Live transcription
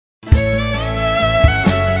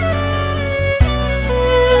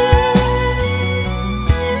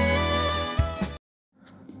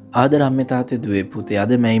ආදරම්‍ය තාත්තේ දුවේ පුතේ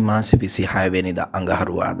අද මැයි මාසේ 26 වෙනිදා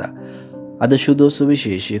අඟහරුවාදා අද සුදෝ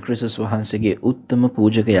සුවිශේෂී ක්‍රිස්තුස් වහන්සේගේ උත්තම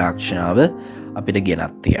පූජක යාඥාව අපිට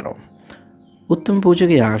ගෙනත් තියෙනවා. උත්තම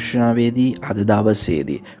පූජක යාඥාවේදී අද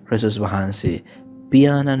දවසේදී ක්‍රිස්තුස් වහන්සේ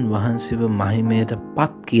පියාණන් වහන්සේව මහිමයට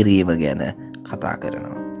පත් කිරීම ගැන කතා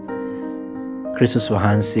කරනවා. ක්‍රිස්තුස්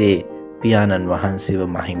වහන්සේ පියාණන් වහන්සේව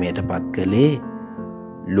මහිමයට පත් කළේ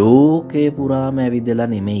ලෝකේ පුරාම ඇවිදලා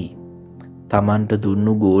නෙමෙයි. තමන්ට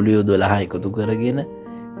දුන්නු ගෝලියෝ 12 එකතු කරගෙන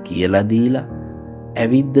කියලා දීලා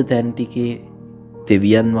ඇවිද්ද තැන් ටිකේ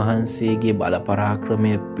දෙවියන් වහන්සේගේ බල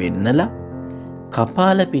පරාක්‍රමය පෙන්නලා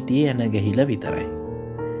කපාල පිටියේ එන ගහිලා විතරයි.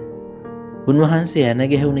 උන්වහන්සේ එන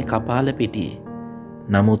ගැහුනේ කපාල පිටියේ.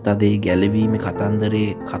 නමුත් අද ඒ ගැලවීමේ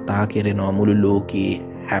කතන්දරේ කතා කරන මුළු ලෝකේ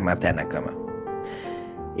හැම තැනකම.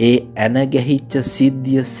 ඒ එන ගැහිච්ච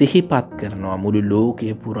සිද්ධිය සිහිපත් කරනවා මුළු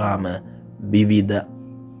ලෝකේ පුරාම විවිධ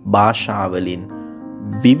භාෂාවලින්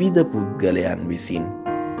විවිධ පුද්ගලයන් විසින්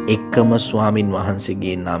එකම ස්වාමින්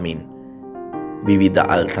වහන්සේගේ නමින් විවිධ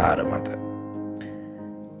අල්තාර මත.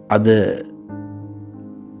 අද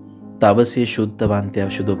දවසේ ශුද්ධවන්තයා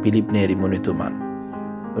සුදු පිලිප් නේරි මුනිතුමන්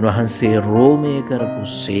උන්වහන්සේ රෝමයේ කරපු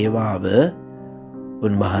සේවාව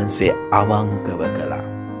උන්වහන්සේ අවංකව කළා.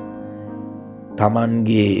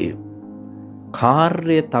 තමන්ගේ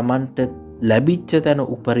කාර්ය තමන්ට ලැබිච්ච තැන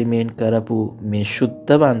උපරිමයෙන් කරපු මේ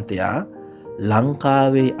ශුද්ධවන්තයා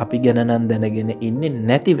ලංකාවේ අපි ගැන නම් දැනගෙන ඉන්නේ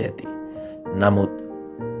නැති වෙති. නමුත්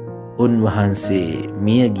උන්වහන්සේ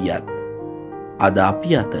මිය ගියත් අද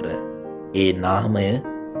අපි අතර ඒ නාමය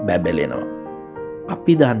බැබලෙනවා.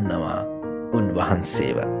 අපි දන්නවා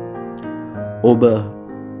උන්වහන්සේව. ඔබ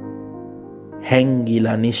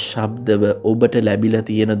හැංගිලා නිශ්ශබ්දව ඔබට ලැබිලා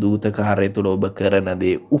තියෙන දූතකාරය තුළ ඔබ කරන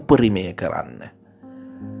දේ උපරිමය කරන්න.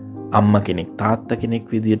 අම්මා කෙනෙක් තාත්තා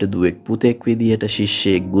කෙනෙක් විදියට, දුවෙක් පුතෙක් විදියට,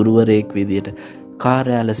 ශිෂ්‍යයෙක් ගුරුවරයෙක් විදියට,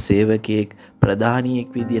 කාර්යාල සේවකයෙක්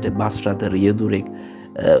ප්‍රධානියෙක් විදියට, බස් රථ රියදුරෙක්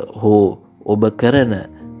හෝ ඔබ කරන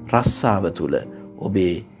රස්සාව තුළ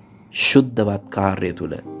ඔබේ ශුද්ධවත් කාර්යය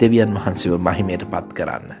තුළ දෙවියන් වහන්සේව මහිමයට පත්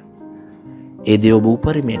කරන්න. ඒ දේ ඔබ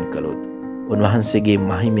උපරිමයෙන් කළොත් උන්වහන්සේගේ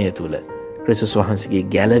මහිමය තුළ ක්‍රිස්තුස් වහන්සේගේ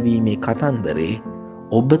ගැලවීමේ කතන්දරේ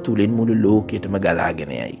ඔබ තුලින් මුළු ලෝකෙටම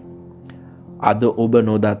ගලාගෙන යයි. අද ඔබ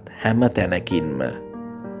නොදත් හැම තැනකින්ම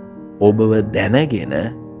ඔබව දැනගෙන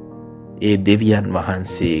ඒ දෙවියන්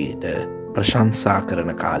වහන්සේට ප්‍රශංසා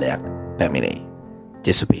කරන කාලයක් පැමිණෙයි.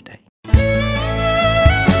 ජෙසුපීටයි.